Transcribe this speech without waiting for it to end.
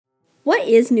What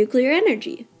is nuclear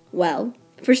energy? Well,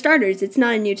 for starters, it's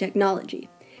not a new technology.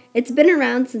 It's been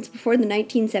around since before the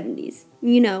 1970s.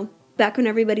 You know, back when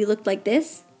everybody looked like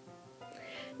this.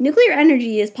 Nuclear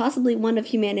energy is possibly one of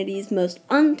humanity's most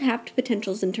untapped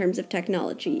potentials in terms of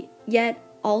technology, yet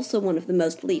also one of the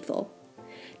most lethal.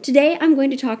 Today, I'm going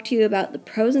to talk to you about the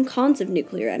pros and cons of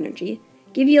nuclear energy,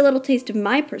 give you a little taste of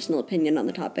my personal opinion on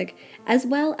the topic, as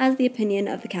well as the opinion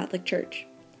of the Catholic Church.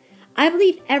 I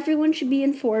believe everyone should be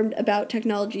informed about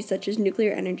technology such as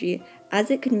nuclear energy,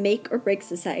 as it could make or break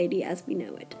society as we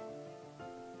know it.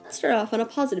 Let's start off on a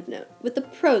positive note with the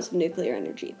pros of nuclear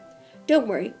energy. Don't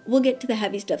worry, we'll get to the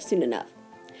heavy stuff soon enough.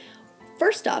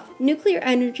 First off, nuclear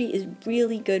energy is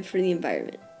really good for the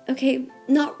environment. Okay,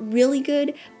 not really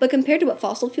good, but compared to what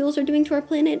fossil fuels are doing to our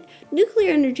planet,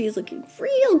 nuclear energy is looking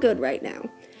real good right now.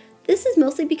 This is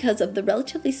mostly because of the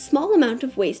relatively small amount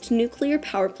of waste nuclear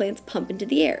power plants pump into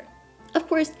the air. Of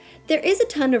course, there is a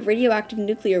ton of radioactive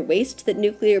nuclear waste that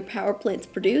nuclear power plants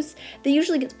produce that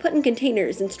usually gets put in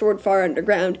containers and stored far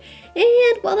underground,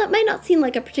 and while that might not seem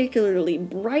like a particularly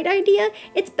bright idea,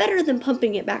 it's better than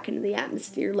pumping it back into the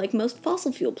atmosphere like most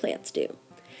fossil fuel plants do.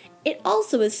 It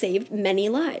also has saved many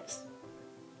lives.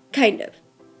 Kind of.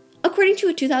 According to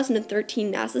a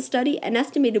 2013 NASA study, an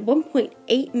estimated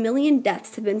 1.8 million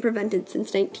deaths have been prevented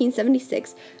since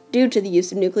 1976 due to the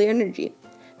use of nuclear energy.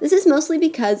 This is mostly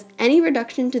because any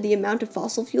reduction to the amount of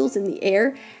fossil fuels in the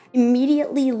air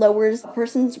immediately lowers a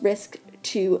person's risk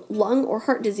to lung or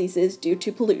heart diseases due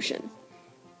to pollution.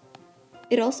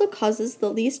 It also causes the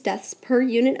least deaths per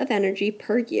unit of energy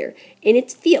per year in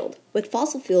its field, with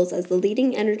fossil fuels as the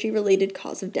leading energy-related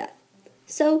cause of death.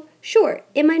 So, sure,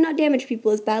 it might not damage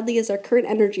people as badly as our current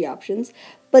energy options,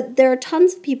 but there are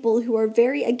tons of people who are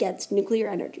very against nuclear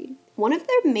energy. One of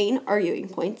their main arguing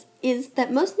points is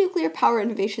that most nuclear power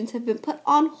innovations have been put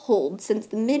on hold since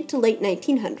the mid to late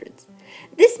 1900s.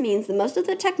 This means that most of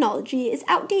the technology is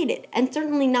outdated and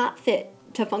certainly not fit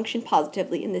to function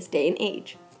positively in this day and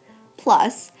age.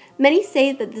 Plus, many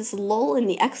say that this lull in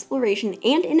the exploration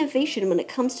and innovation when it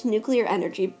comes to nuclear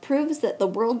energy proves that the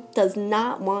world does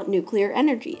not want nuclear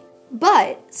energy.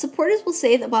 But supporters will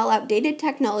say that while outdated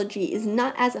technology is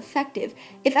not as effective,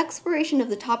 if exploration of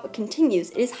the topic continues,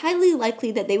 it is highly likely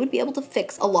that they would be able to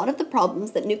fix a lot of the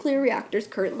problems that nuclear reactors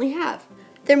currently have.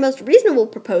 Their most reasonable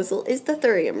proposal is the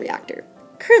thorium reactor.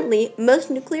 Currently, most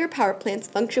nuclear power plants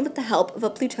function with the help of a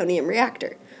plutonium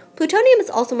reactor. Plutonium is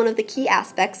also one of the key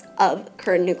aspects of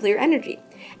current nuclear energy.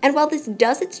 And while this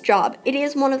does its job, it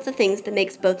is one of the things that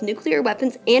makes both nuclear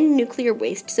weapons and nuclear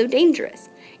waste so dangerous.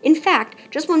 In fact,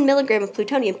 just 1 milligram of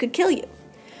plutonium could kill you.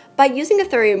 By using a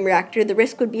thorium reactor, the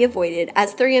risk would be avoided,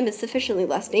 as thorium is sufficiently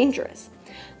less dangerous.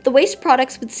 The waste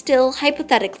products would still,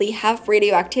 hypothetically, have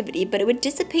radioactivity, but it would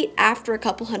dissipate after a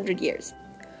couple hundred years.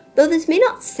 Though this may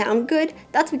not sound good,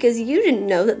 that's because you didn't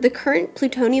know that the current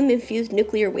plutonium-infused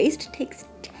nuclear waste takes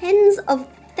tens of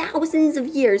thousands of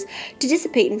years to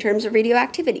dissipate in terms of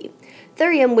radioactivity.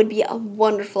 Thorium would be a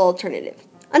wonderful alternative.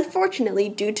 Unfortunately,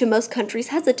 due to most countries'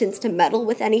 hesitance to meddle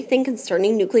with anything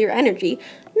concerning nuclear energy,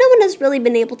 no one has really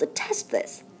been able to test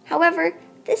this. However,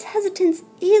 this hesitance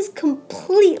is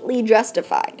completely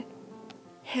justified.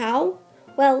 How?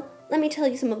 Well, let me tell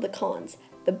you some of the cons,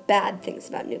 the bad things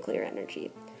about nuclear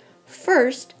energy.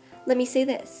 First, let me say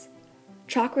this.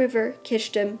 Chalk River,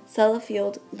 Kishtim,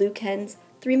 Sellafield, Lukens,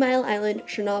 3 Mile Island,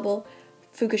 Chernobyl,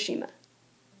 Fukushima.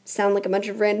 Sound like a bunch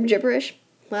of random gibberish?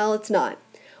 Well, it's not.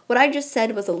 What I just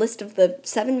said was a list of the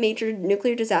 7 major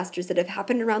nuclear disasters that have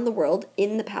happened around the world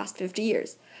in the past 50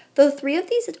 years. Though 3 of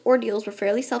these ordeals were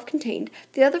fairly self-contained,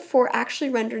 the other 4 actually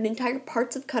rendered entire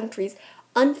parts of countries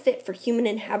unfit for human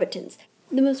inhabitants.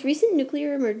 The most recent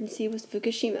nuclear emergency was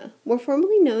Fukushima, more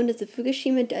formally known as the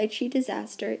Fukushima Daiichi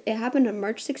disaster. It happened on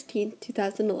March 16,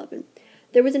 2011.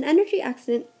 There was an energy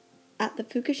accident at the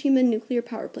Fukushima nuclear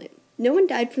power plant. No one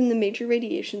died from the major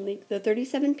radiation leak, though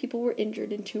 37 people were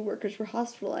injured and 2 workers were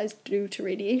hospitalized due to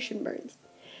radiation burns.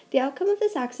 The outcome of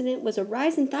this accident was a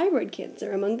rise in thyroid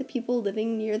cancer among the people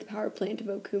living near the power plant of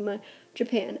Okuma,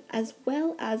 Japan, as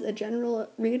well as a general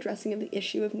readdressing of the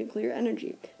issue of nuclear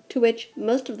energy, to which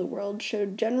most of the world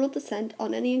showed general dissent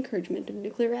on any encouragement of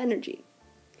nuclear energy.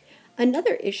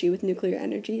 Another issue with nuclear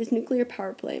energy is nuclear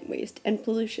power plant waste and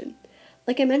pollution.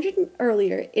 Like I mentioned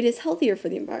earlier, it is healthier for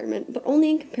the environment, but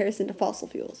only in comparison to fossil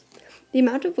fuels. The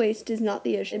amount of waste is not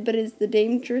the issue, but it is the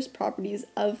dangerous properties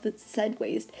of the said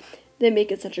waste that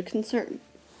make it such a concern.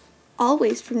 All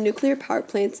waste from nuclear power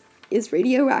plants is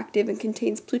radioactive and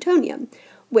contains plutonium,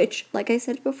 which, like I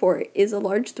said before, is a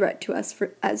large threat to us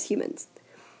as humans.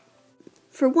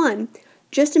 For one,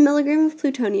 Just a milligram of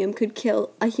plutonium could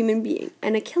kill a human being,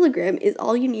 and a kilogram is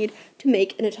all you need to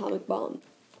make an atomic bomb.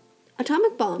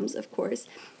 Atomic bombs, of course,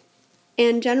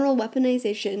 and general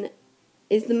weaponization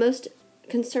is the most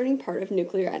concerning part of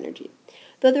nuclear energy.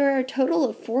 Though there are a total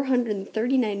of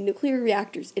 439 nuclear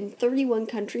reactors in 31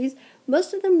 countries,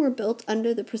 most of them were built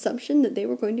under the presumption that they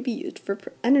were going to be used for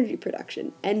energy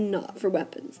production and not for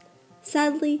weapons.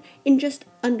 Sadly, in just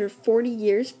under 40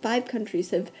 years, 5 countries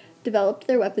have developed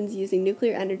their weapons using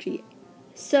nuclear energy.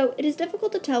 So it is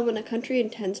difficult to tell when a country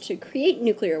intends to create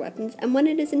nuclear weapons and when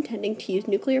it is intending to use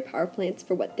nuclear power plants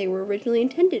for what they were originally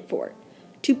intended for,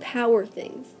 to power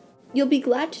things. You'll be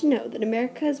glad to know that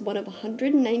America is one of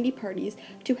 190 parties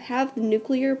to have the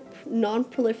Nuclear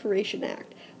Non-Proliferation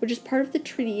Act, which is part of the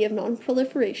Treaty of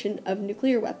Non-Proliferation of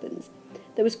Nuclear Weapons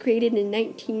that was created in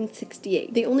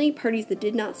 1968. The only parties that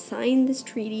did not sign this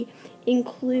treaty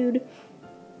include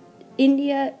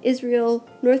India, Israel,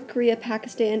 North Korea,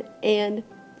 Pakistan, and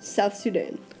South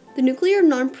Sudan. The Nuclear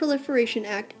Non-Proliferation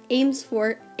Act aims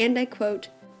for, and I quote,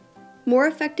 more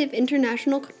effective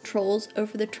international controls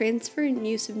over the transfer and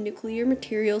use of nuclear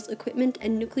materials, equipment,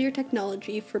 and nuclear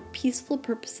technology for peaceful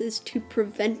purposes to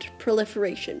prevent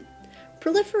proliferation.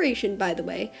 Proliferation, by the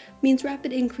way, means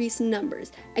rapid increase in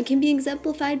numbers and can be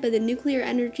exemplified by the nuclear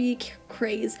energy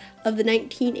craze of the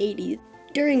 1980s,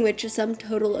 during which a sum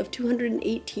total of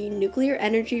 218 nuclear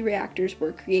energy reactors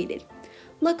were created.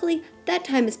 Luckily, that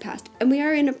time has passed, and we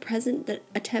are in a present that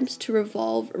attempts to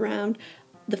revolve around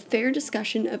the fair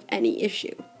discussion of any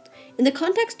issue. In the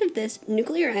context of this,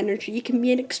 nuclear energy can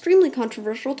be an extremely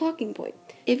controversial talking point.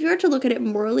 If you are to look at it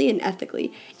morally and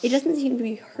ethically, it doesn't seem to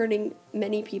be hurting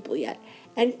many people yet,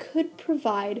 and could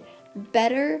provide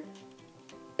better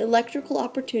electrical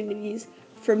opportunities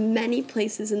for many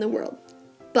places in the world.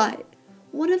 But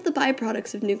one of the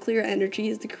byproducts of nuclear energy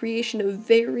is the creation of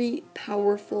very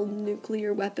powerful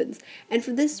nuclear weapons, and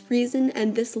for this reason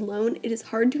and this alone, it is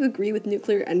hard to agree with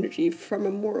nuclear energy from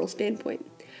a moral standpoint.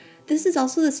 This is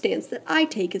also the stance that I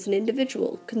take as an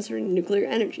individual concerning nuclear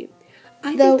energy.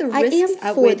 I think the risks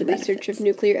outweigh the research of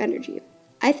nuclear energy.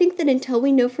 I think that until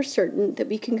we know for certain that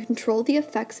we can control the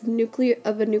effects of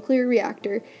a nuclear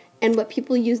reactor and what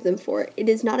people use them for, it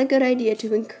is not a good idea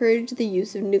to encourage the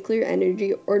use of nuclear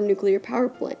energy or nuclear power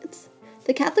plants.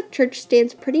 The Catholic Church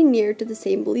stands pretty near to the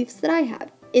same beliefs that I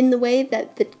have, in the way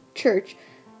that the Church,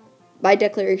 by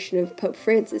declaration of Pope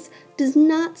Francis, does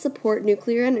not support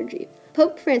nuclear energy.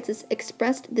 Pope Francis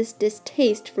expressed this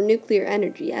distaste for nuclear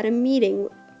energy at a meeting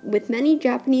with many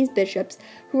Japanese bishops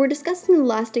who were discussing the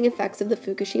lasting effects of the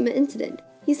Fukushima incident.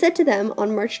 He said to them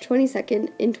on March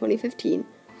 22nd in 2015,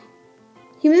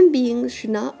 "Human beings should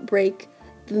not break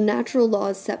the natural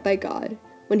laws set by God,"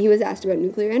 when he was asked about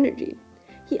nuclear energy.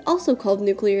 He also called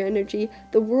nuclear energy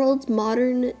the world's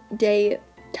modern-day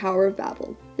Tower of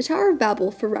Babel. The Tower of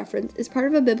Babel, for reference, is part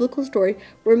of a biblical story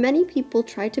where many people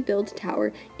tried to build a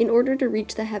tower in order to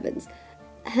reach the heavens,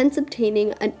 hence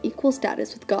obtaining an equal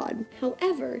status with God.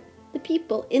 However, the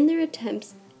people, in their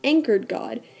attempts, angered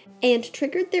God and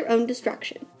triggered their own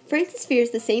destruction. Francis fears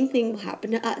the same thing will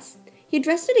happen to us. He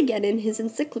addressed it again in his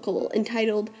encyclical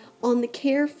entitled On the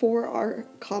Care for Our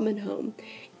Common Home,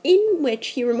 in which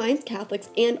he reminds Catholics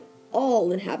and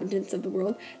all inhabitants of the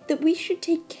world that we should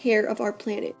take care of our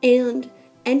planet and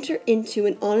enter into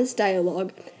an honest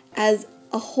dialogue as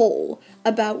a whole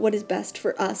about what is best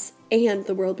for us and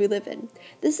the world we live in.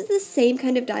 This is the same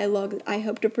kind of dialogue that I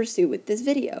hope to pursue with this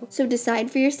video, so decide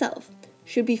for yourself.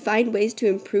 Should we find ways to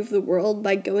improve the world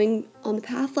by going on the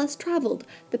path less traveled,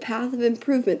 the path of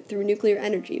improvement through nuclear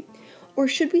energy? Or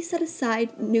should we set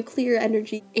aside nuclear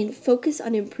energy and focus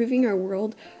on improving our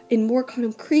world in more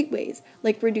concrete ways,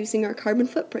 like reducing our carbon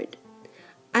footprint?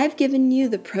 I've given you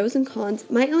the pros and cons,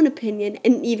 my own opinion,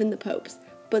 and even the Pope's,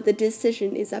 but the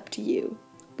decision is up to you.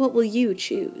 What will you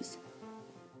choose?